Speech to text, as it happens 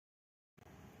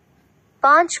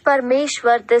Panch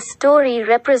Parmeshwar. This story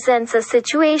represents a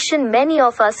situation many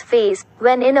of us face.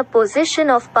 When in a position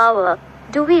of power,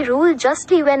 do we rule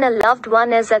justly when a loved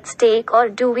one is at stake, or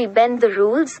do we bend the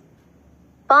rules?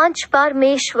 Panch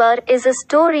Parmeshwar is a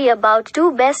story about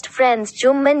two best friends,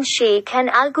 Jumman Sheikh and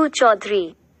Algu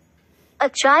Chaudhry. A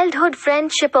childhood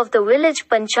friendship of the village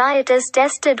panchayat is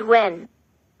tested when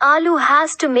Alu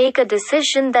has to make a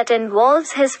decision that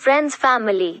involves his friend's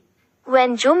family.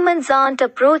 When Jumman's aunt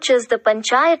approaches the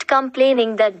panchayat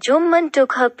complaining that Jumman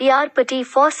took her pyarpati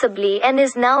forcibly and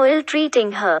is now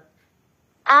ill-treating her,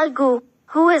 Algu,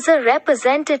 who is a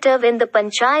representative in the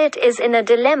panchayat, is in a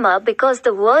dilemma because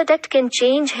the verdict can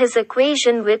change his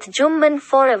equation with Jumman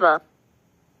forever.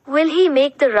 Will he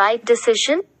make the right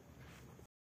decision?